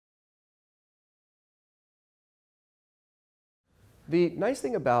The nice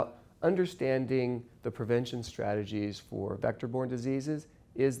thing about understanding the prevention strategies for vector-borne diseases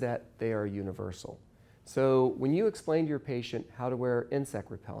is that they are universal. So when you explain to your patient how to wear insect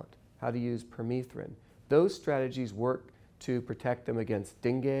repellent, how to use permethrin, those strategies work to protect them against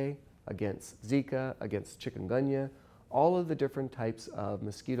dengue, against Zika, against chikungunya, all of the different types of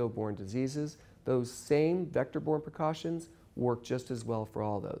mosquito-borne diseases. Those same vector-borne precautions work just as well for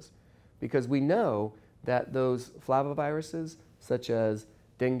all those. Because we know that those flaviviruses, such as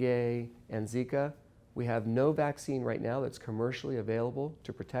dengue and Zika, we have no vaccine right now that's commercially available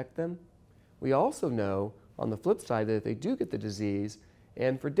to protect them. We also know, on the flip side, that if they do get the disease,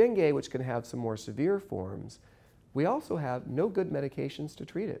 and for dengue, which can have some more severe forms, we also have no good medications to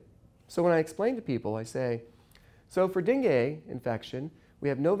treat it. So when I explain to people, I say, so for dengue infection, we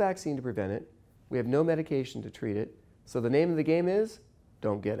have no vaccine to prevent it, we have no medication to treat it, so the name of the game is,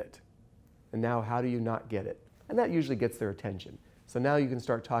 don't get it. And now how do you not get it? And that usually gets their attention. So now you can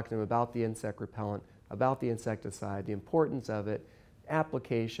start talking to them about the insect repellent, about the insecticide, the importance of it,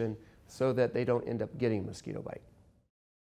 application, so that they don't end up getting a mosquito bite.